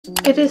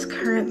It is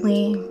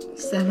currently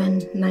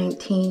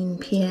 7:19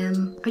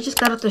 p.m. I just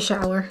got out the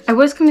shower. I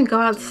was gonna go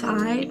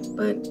outside,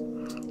 but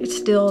it's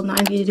still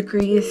 90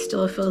 degrees,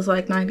 still feels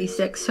like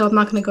 96, so I'm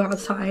not gonna go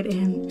outside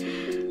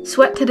and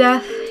sweat to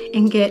death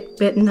and get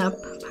bitten up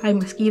by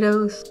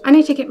mosquitoes. I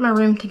need to get my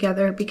room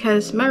together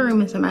because my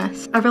room is a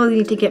mess. I really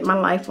need to get my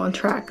life on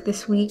track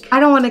this week. I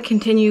don't want to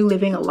continue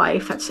living a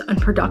life that's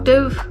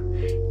unproductive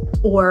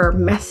or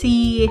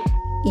messy,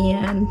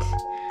 and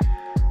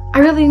I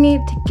really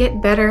need to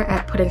get better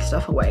at putting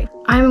stuff away.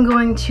 I'm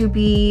going to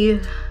be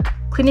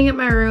cleaning up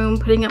my room,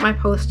 putting up my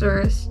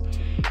posters,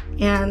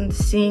 and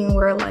seeing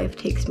where life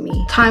takes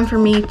me. Time for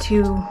me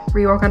to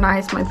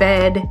reorganize my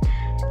bed,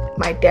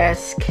 my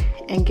desk,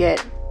 and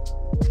get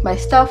my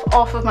stuff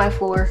off of my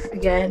floor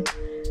again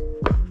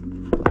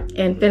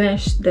and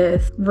finish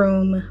this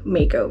room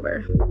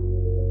makeover.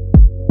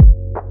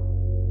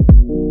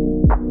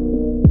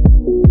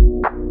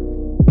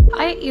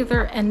 I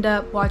either end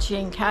up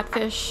watching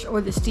Catfish or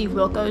the Steve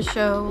Wilkos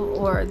show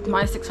or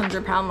My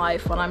 600 Pound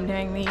Life when I'm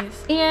doing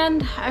these.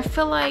 And I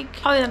feel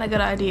like probably not a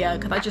good idea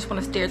because I just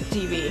want to stare at the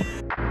TV.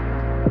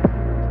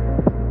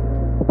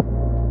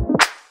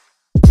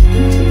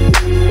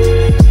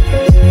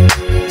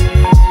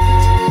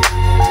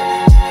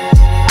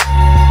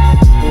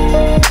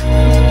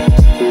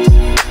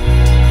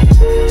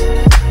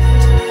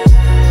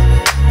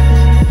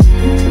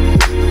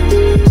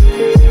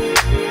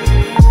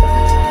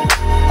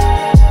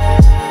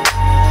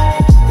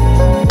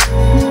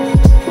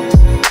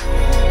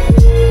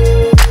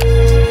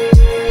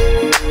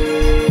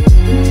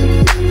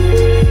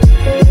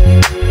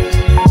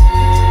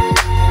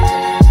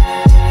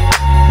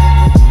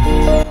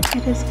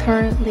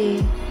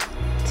 Currently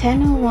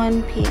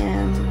 10:01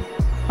 p.m.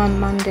 on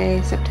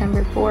Monday,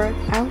 September 4th.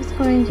 I was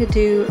going to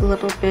do a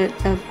little bit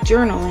of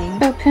journaling.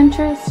 So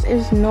Pinterest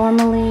is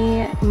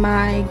normally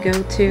my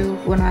go-to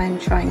when I'm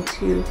trying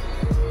to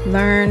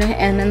learn,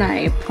 and then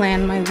I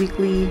plan my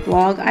weekly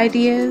vlog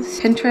ideas.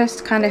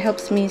 Pinterest kind of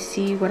helps me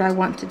see what I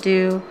want to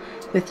do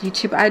with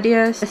YouTube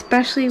ideas,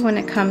 especially when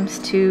it comes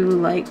to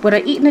like what I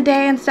eat in a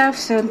day and stuff.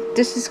 So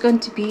this is going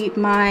to be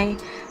my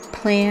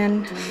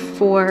plan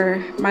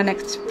for my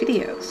next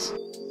videos.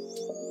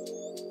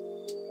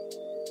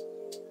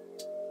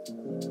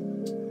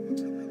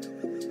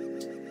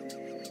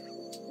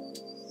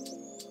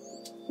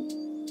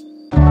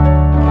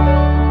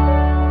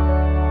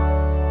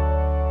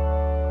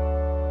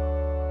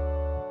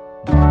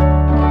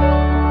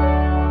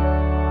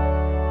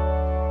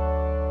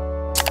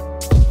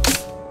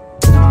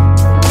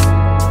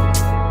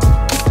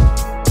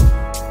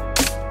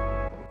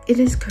 It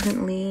is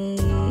currently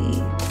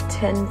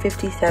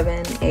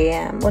 10:57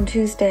 a.m. On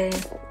Tuesday,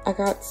 I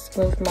got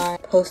some of my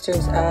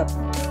posters up.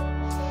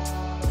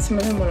 Some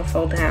of them want to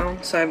fall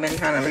down, so I've been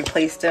trying to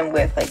replace them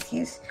with like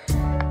these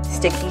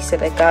stickies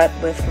that I got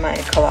with my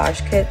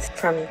collage kits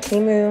from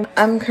Temu.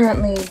 I'm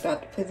currently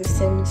about to play The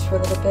Sims for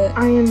a little bit.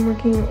 I am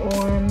working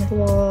on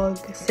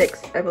vlog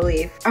 6, I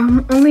believe.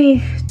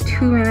 Only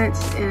 2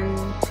 minutes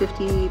and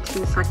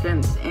 52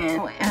 seconds,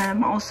 and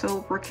I'm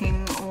also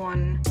working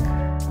on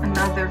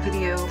another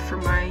video for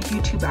my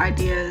YouTube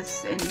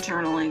ideas and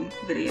journaling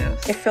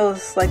videos. It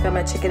feels like I'm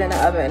a chicken in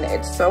an oven.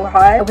 It's so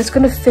hot. I was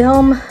gonna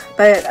film,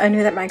 but I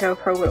knew that my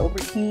GoPro would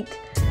overheat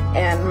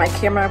and my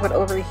camera would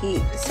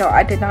overheat, so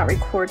I did not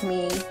record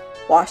me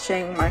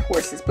washing my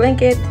horse's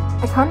blanket.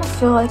 I kind of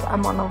feel like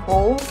I'm on a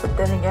roll, but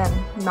then again,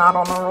 not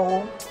on a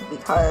roll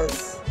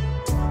because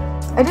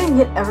I didn't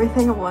get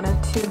everything I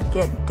wanted to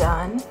get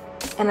done,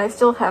 and I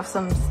still have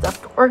some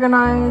stuff to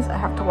organize. I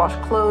have to wash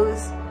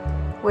clothes,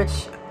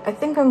 which I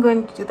think I'm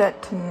going to do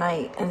that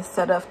tonight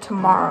instead of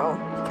tomorrow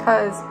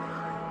because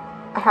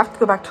I have to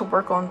go back to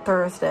work on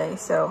Thursday,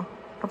 so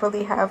I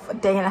really have a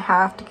day and a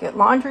half to get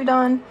laundry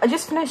done. I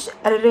just finished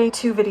editing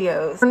 2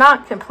 videos. We're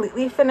not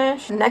completely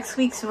finished. Next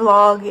week's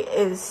vlog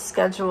is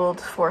scheduled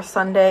for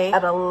Sunday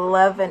at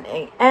 11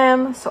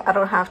 a.m. so I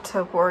don't have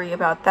to worry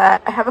about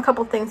that. I have a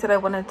couple things that I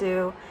want to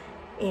do,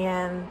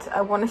 and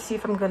I want to see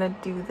if I'm going to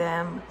do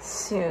them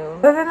soon.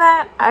 Other than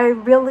that, I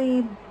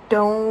really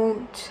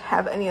don't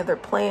have any other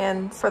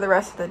plans for the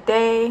rest of the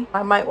day.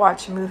 I might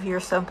watch a movie or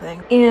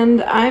something.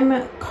 And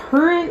I'm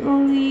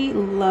currently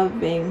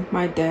loving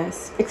my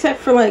desk, except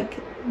for like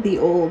the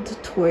old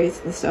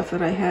toys and stuff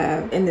that I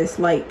have, and this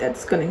light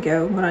that's gonna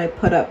go when I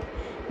put up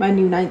my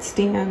new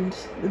nightstand.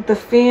 The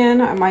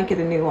fan, I might get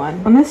a new one.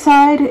 On this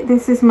side,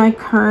 this is my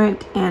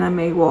current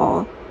anime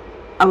wall.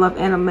 I love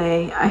anime.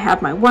 I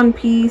have my One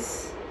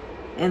Piece,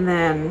 and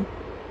then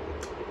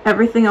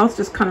everything else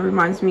just kind of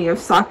reminds me of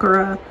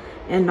Sakura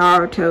and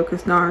Naruto,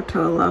 because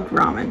Naruto loved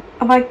ramen.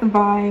 I like the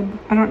vibe.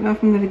 I don't know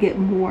if I'm gonna get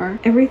more.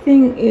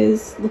 Everything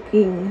is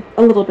looking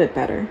a little bit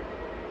better.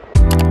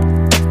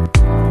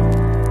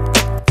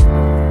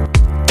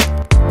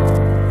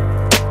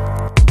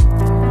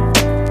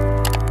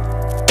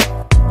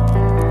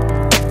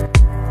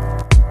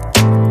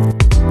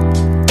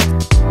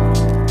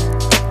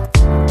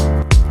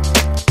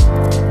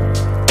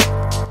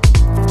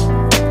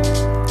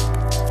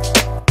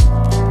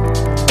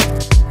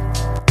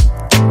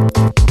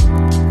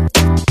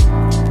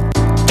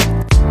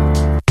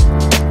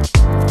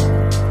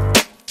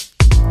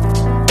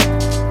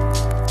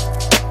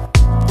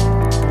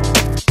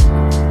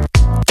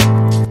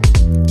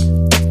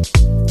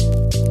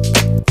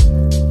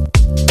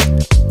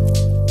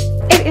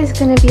 is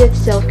going to be a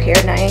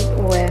self-care night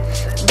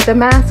with the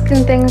mask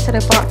and things that I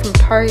bought from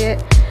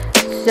Target.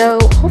 So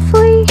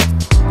hopefully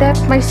that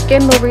my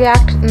skin will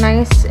react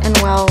nice and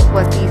well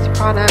with these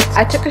products.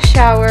 I took a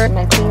shower in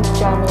my clean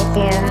pajamas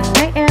and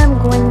I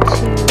am going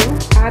to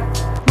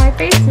add my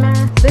face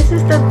mask. This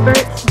is the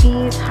Burt's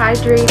Bees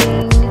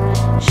Hydrating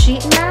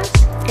Sheet Mask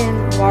in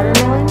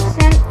Watermelon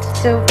Scent.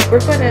 So we're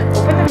going to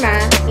open the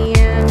mask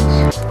and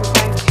we're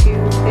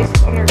going to place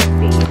it on our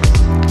face.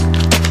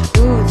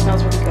 Ooh, it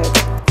smells really good.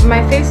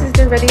 My face is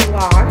already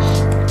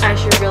washed. I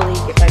should really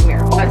get my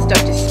mirror. All that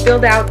stuff just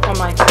spilled out on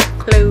my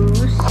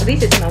clothes. At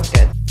least it smells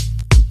good.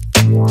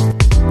 There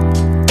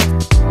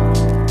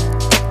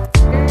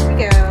we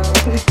go.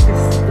 This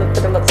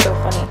gonna look so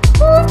funny.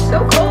 Ooh,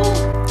 so cold.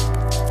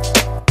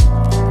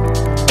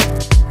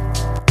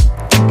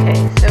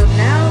 Okay, so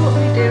now what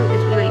we do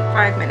is we wait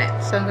 5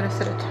 minutes. So I'm gonna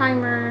set a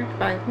timer,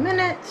 5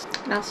 minutes,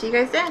 and I'll see you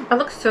guys then. I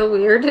look so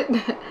weird,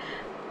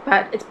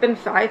 but it's been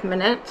 5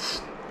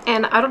 minutes.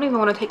 And I don't even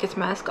want to take this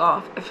mask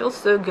off. It feels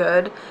so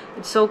good.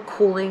 It's so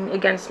cooling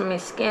against my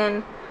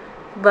skin.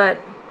 But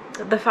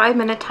the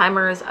 5-minute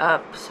timer is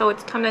up, so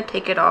it's time to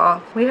take it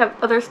off. We have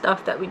other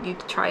stuff that we need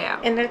to try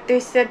out. And that they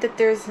said that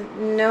there's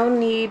no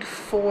need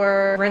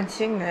for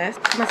rinsing this.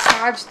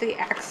 Massage the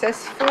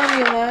excess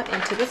formula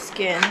into the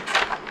skin.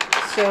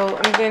 So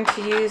I'm going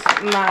to use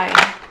my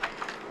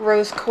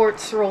rose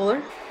quartz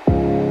roller.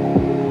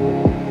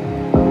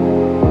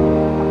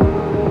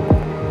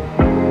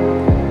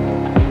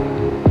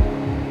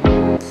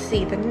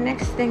 The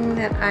next thing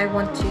that I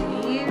want to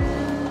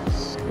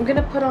use, I'm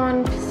gonna put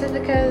on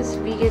Pacifica's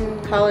Vegan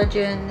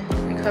Collagen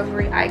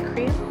Recovery Eye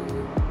Cream.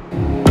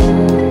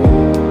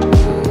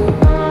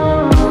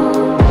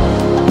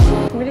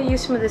 I'm gonna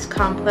use some of this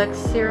complex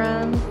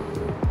serum.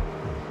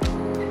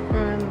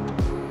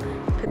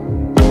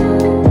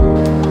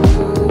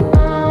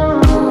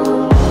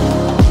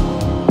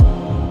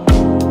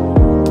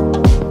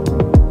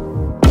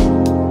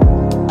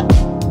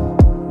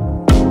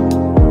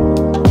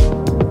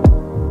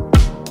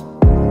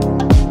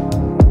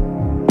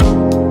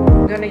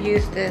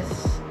 Use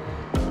this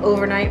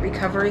overnight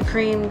recovery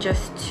cream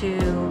just to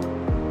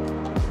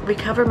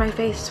recover my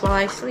face while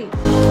I sleep.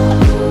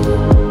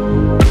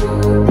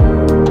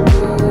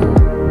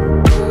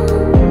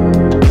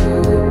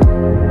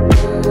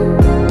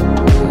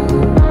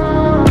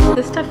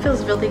 This stuff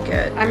feels really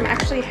good. I'm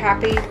actually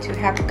happy to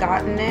have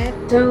gotten it.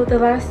 So the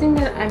last thing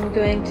that I'm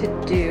going to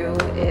do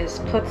is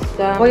put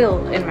some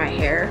oil in my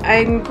hair.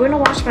 I'm going to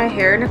wash my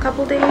hair in a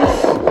couple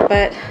days,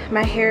 but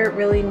my hair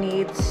really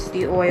needs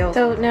the oil.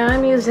 So now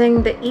I'm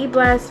using the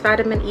E-Blast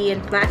Vitamin E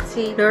and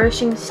Flaxseed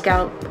Nourishing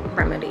Scalp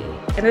Remedy.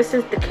 And this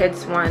is the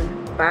kids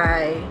one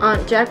by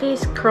Aunt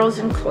Jackie's Curls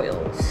and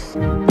Coils.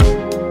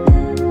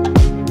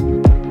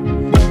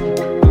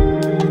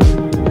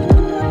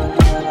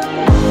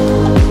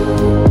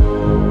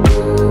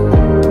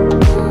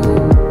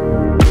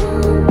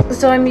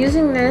 So I'm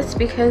using this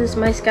because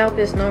my scalp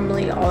is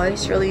normally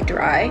always really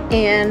dry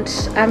and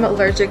I'm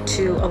allergic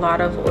to a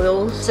lot of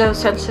oils. So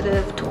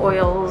sensitive to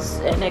oils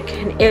and it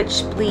can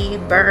itch,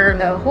 bleed, burn.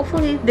 So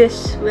hopefully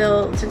this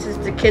will, since it's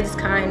the kids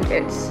kind,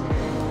 it's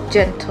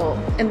gentle.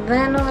 And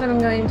then what I'm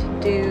going to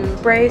do,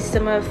 spray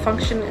some of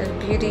Function of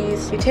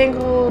Beauty's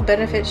Detangle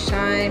Benefit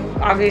Shine.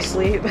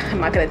 Obviously, I'm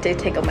not going to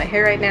detangle my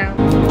hair right now.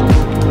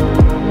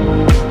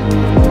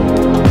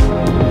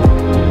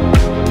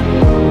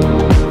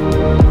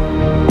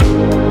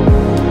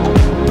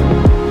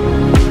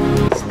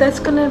 That's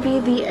gonna be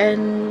the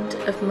end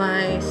of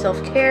my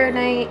self-care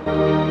night.